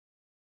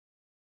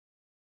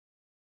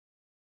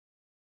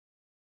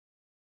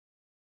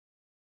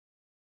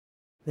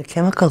The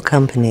chemical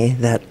company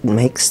that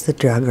makes the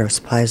drug or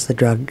supplies the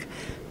drug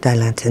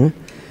Dilantin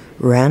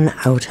ran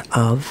out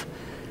of,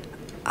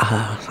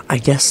 I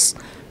guess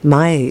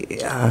my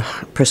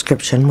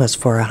prescription was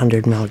for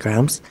 100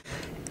 milligrams,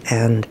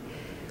 and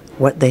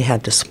what they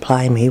had to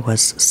supply me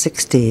was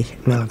 60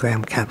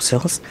 milligram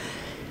capsules,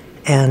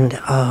 and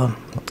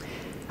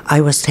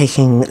I was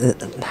taking,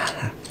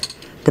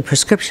 the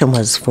prescription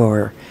was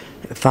for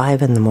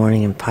 5 in the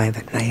morning and 5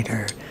 at night,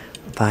 or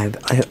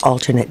 5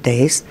 alternate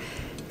days.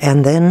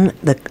 And then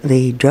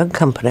the drug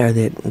company, or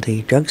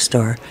the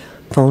drugstore,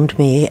 phoned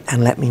me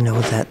and let me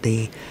know that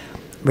the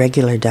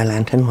regular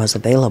Dilantin was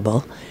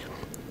available.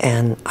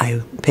 And I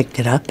picked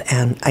it up,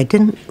 and I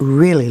didn't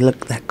really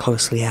look that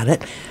closely at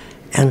it.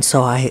 And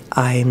so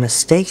I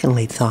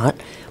mistakenly thought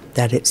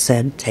that it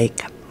said take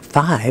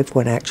 5,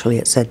 when actually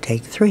it said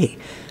take 3.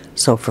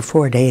 So for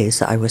 4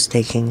 days, I was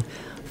taking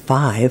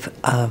 5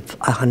 of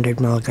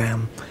 100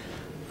 milligram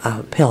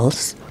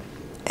pills,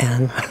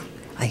 and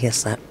I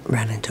guess that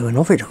ran into an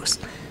overdose.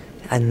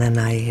 And then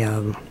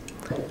I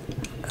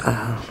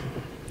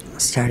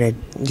started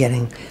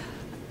getting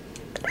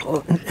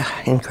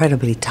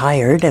incredibly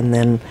tired, and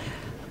then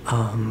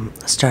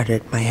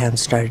my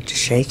hands started to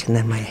shake, and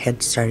then my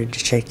head started to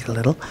shake a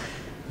little.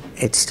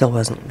 It still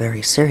wasn't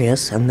very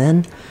serious, and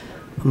then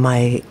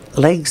my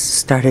legs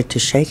started to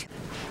shake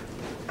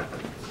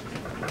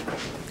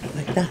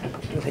like that,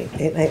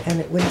 and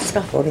it wouldn't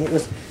stop. Only it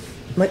was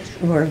much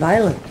more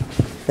violent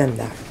than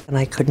that. And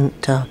I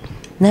couldn't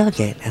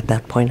navigate. At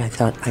that point, I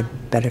thought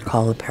I'd better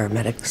call the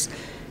paramedics,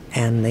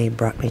 and they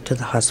brought me to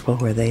the hospital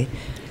where they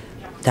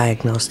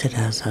diagnosed it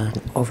as an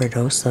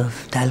overdose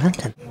of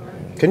Dilantin.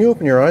 Can you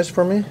open your eyes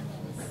for me?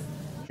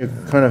 You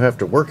kind of have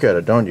to work at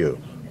it, don't you?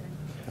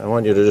 I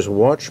want you to just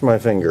watch my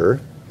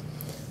finger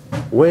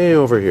way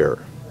over here.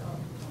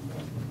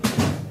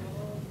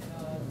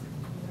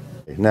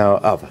 Now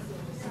up.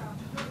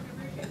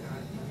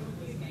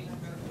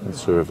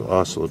 That's sort of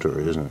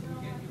oscillatory, isn't it?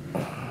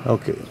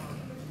 Okay.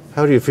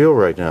 How do you feel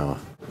right now?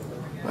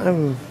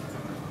 I'm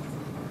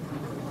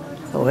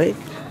awake.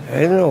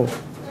 I don't know.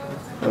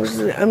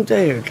 I'm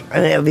tired.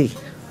 I'm heavy.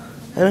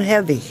 I'm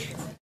heavy.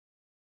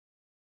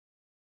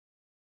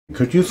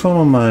 Could you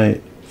follow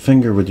my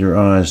finger with your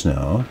eyes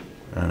now?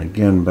 And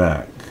again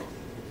back.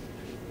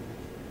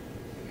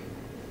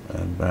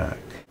 And back.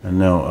 And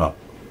now up.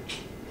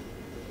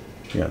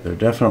 Yeah, they're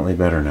definitely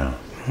better now.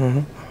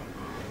 Mm-hmm.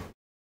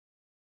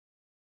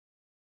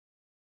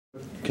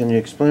 Can you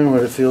explain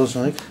what it feels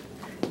like?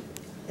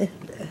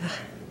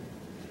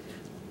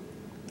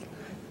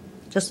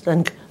 Just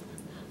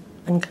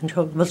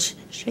uncontrollable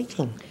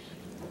shaking.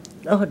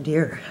 Oh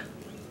dear.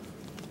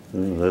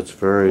 Oh, that's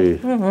very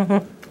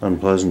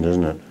unpleasant,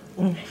 isn't it?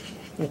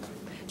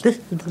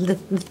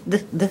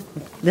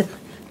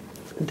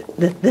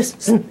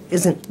 This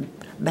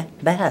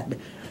isn't bad.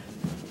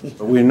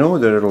 We know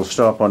that it'll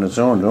stop on its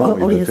own, don't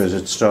we? Yes. Because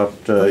it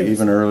stopped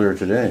even earlier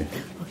today.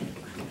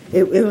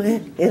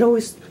 It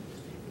always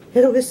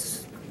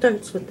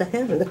starts with the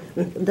hand.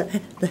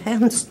 The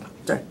hand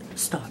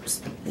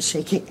stops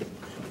shaking,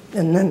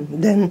 and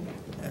then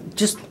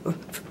just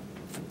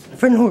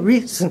for no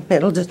reason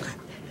it'll just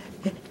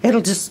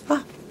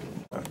stop.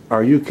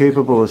 Are you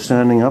capable of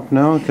standing up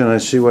now? Can I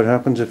see what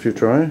happens if you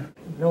try?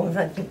 No,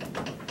 I think.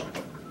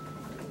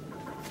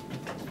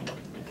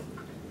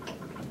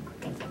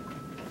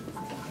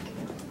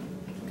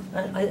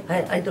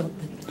 I don't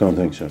think. Don't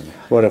think so.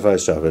 What if I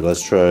stop it?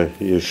 Let's try.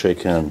 You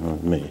shake hand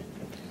with me.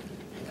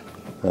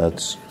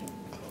 That's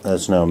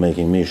now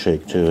making me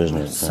shake too, isn't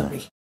it?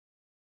 Sorry.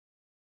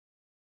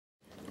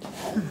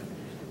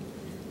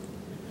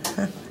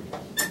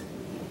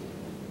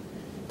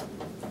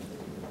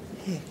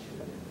 Hey.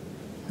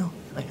 No,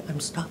 I'm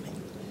stopping.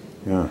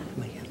 Yeah,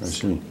 I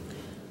see.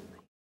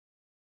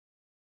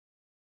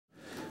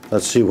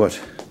 Let's see what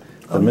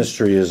the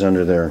mystery is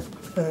under there.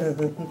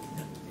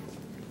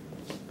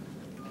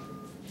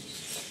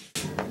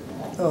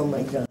 Oh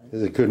my God.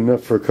 Is it good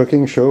enough for a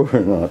cooking show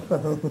or not?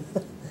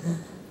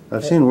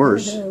 I've seen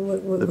worse.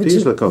 The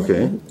peas look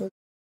okay.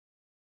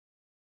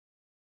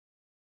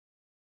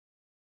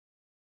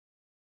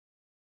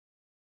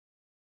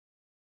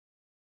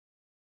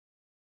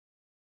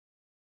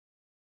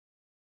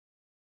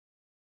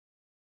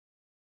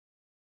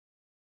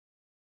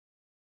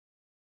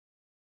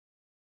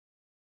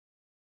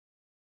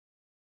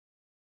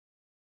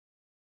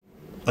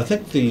 I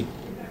think the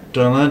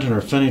Dilantin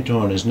or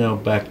Phenytoin is now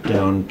back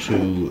down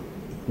to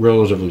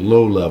relatively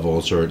low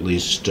levels, or at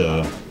least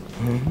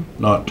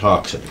not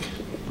toxic.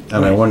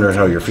 And I wonder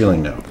how you're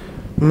feeling now.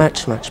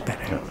 Much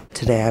better. Yeah.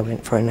 Today I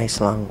went for a nice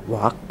long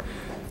walk.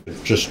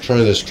 Just try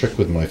this trick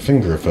with my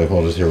finger if I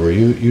hold it here, where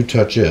you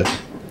touch it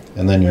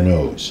and then your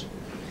nose.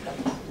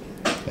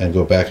 And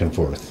go back and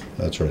forth.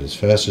 That's right, as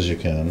fast as you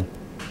can.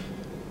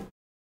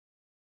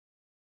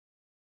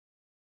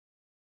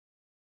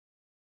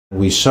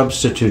 We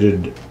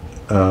substituted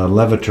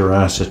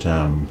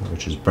levetiracetam,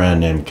 which is brand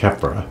name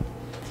Keppra,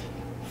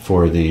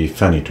 for the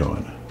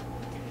Phenytoin.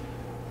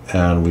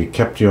 And we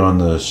kept you on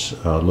this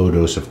low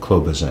dose of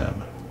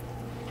clobazam.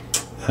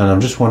 And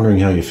I'm just wondering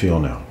how you feel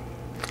now.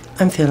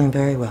 I'm feeling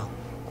very well.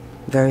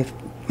 Very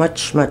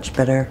much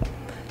better.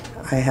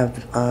 I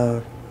have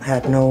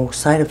had no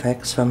side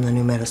effects from the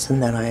new medicine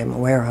that I am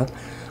aware of.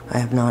 I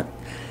have not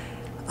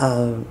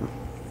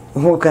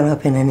woken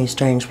up in any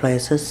strange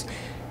places.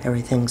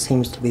 Everything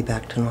seems to be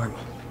back to normal.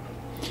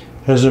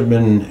 Has there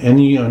been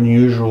any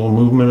unusual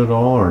movement at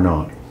all or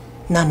not?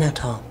 None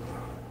at all.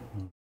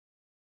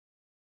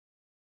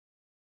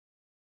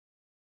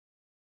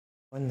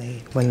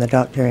 When the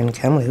doctor in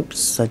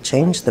Kamloops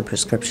changed the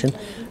prescription,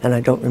 and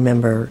I don't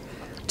remember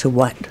to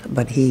what,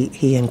 but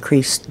he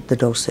increased the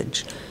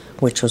dosage,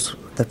 which was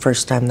the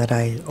first time that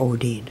I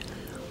OD'd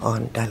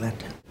on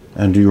Dilantin.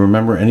 And do you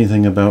remember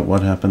anything about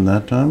what happened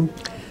that time?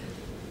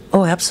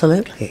 Oh,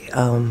 absolutely.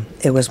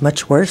 It was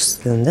much worse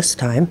than this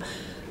time.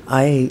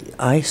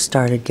 I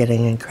started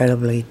getting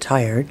incredibly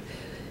tired,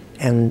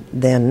 and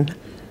then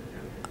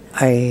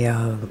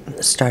I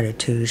started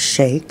to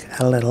shake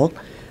a little,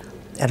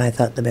 and I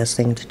thought the best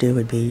thing to do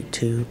would be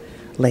to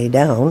lay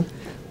down.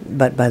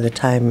 But by the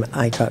time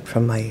I got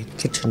from my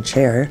kitchen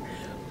chair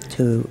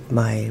to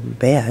my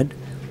bed,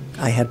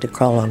 I had to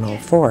crawl on all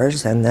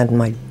fours, and then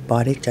my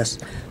body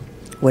just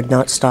would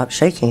not stop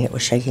shaking. It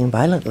was shaking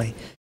violently.